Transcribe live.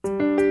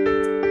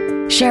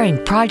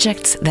sharing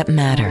projects that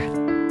matter.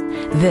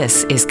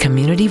 This is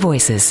Community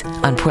Voices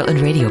on Portland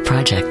Radio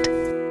Project.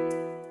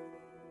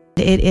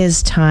 It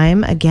is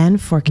time again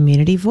for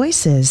Community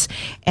Voices.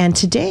 And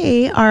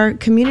today, our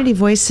Community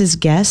Voices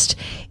guest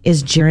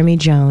is Jeremy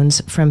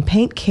Jones from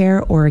Paint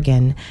Care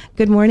Oregon.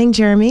 Good morning,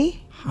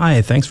 Jeremy.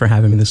 Hi, thanks for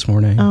having me this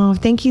morning. Oh,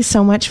 thank you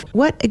so much.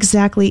 What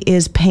exactly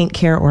is Paint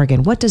Care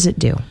Oregon? What does it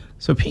do?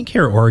 So Paint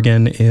Care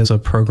Oregon is a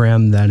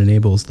program that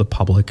enables the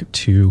public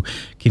to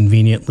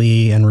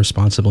conveniently and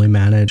responsibly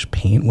manage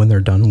paint when they're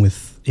done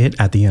with it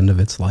at the end of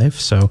its life.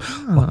 So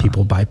while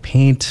people buy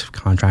paint,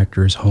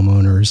 contractors,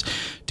 homeowners,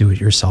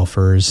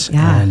 do-it-yourselfers,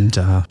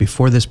 and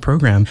before this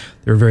program,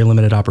 there were very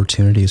limited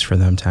opportunities for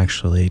them to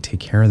actually take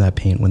care of that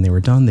paint when they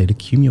were done. They'd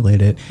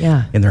accumulate it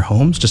in their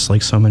homes, just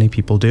like so many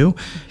people do.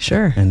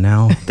 Sure. And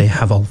now they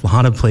have a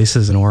lot of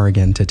places in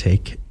Oregon to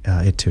take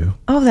it to.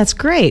 Oh, that's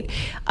great.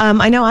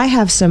 I know I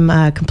have some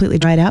completely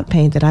dried out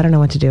paint that I don't know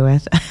what to do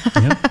with.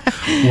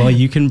 Well,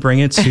 you can bring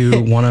it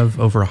to one of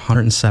over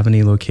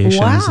 170 locations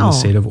in the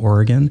state of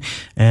Oregon.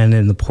 And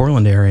in the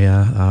Portland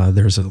area,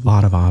 there's a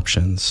lot of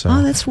options. So.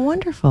 Oh, that's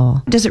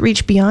wonderful. Does it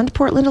reach beyond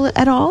Portland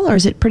at all, or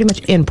is it pretty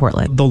much in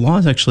Portland? The law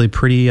is actually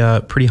pretty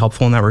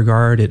helpful in that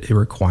regard. It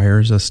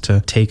requires us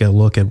to take a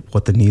look at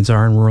what the needs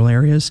are in rural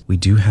areas. We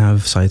do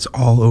have sites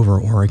all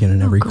over Oregon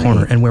in every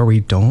corner. And where we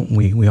don't,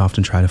 we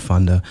often try to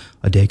fund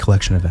a day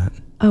collection event.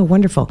 Oh,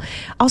 wonderful.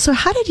 Also,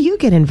 how did you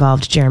get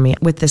involved, Jeremy,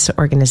 with this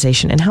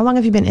organization, and how long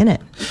have you been in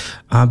it?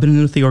 I've been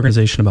with the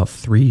organization about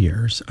 3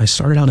 years. I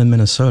started out in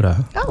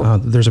Minnesota.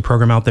 There's a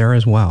program out there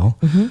as well.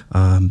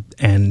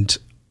 And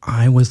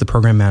I was the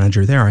program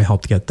manager there. I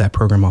helped get that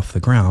program off the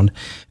ground.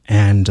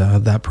 And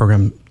that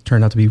program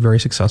turned out to be very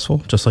successful,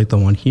 just like the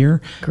one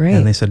here. Great.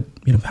 And they said,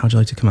 how'd you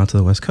like to come out to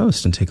the West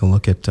Coast and take a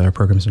look at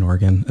programs in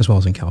Oregon as well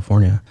as in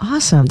California?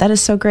 Awesome. That is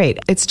so great.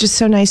 It's just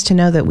so nice to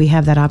know that we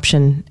have that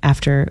option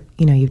after,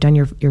 you've done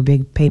your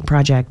big paint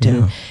project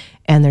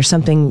and there's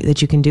something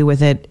that you can do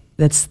with it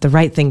that's the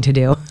right thing to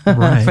do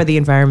for the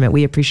environment.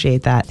 We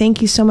appreciate that.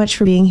 Thank you so much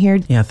for being here.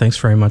 Yeah, thanks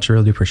very much. I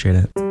really appreciate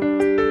it.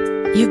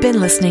 You've been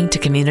listening to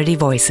Community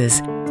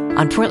Voices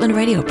on Portland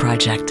Radio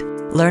Project.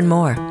 Learn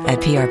more at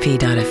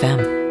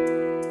prp.fm.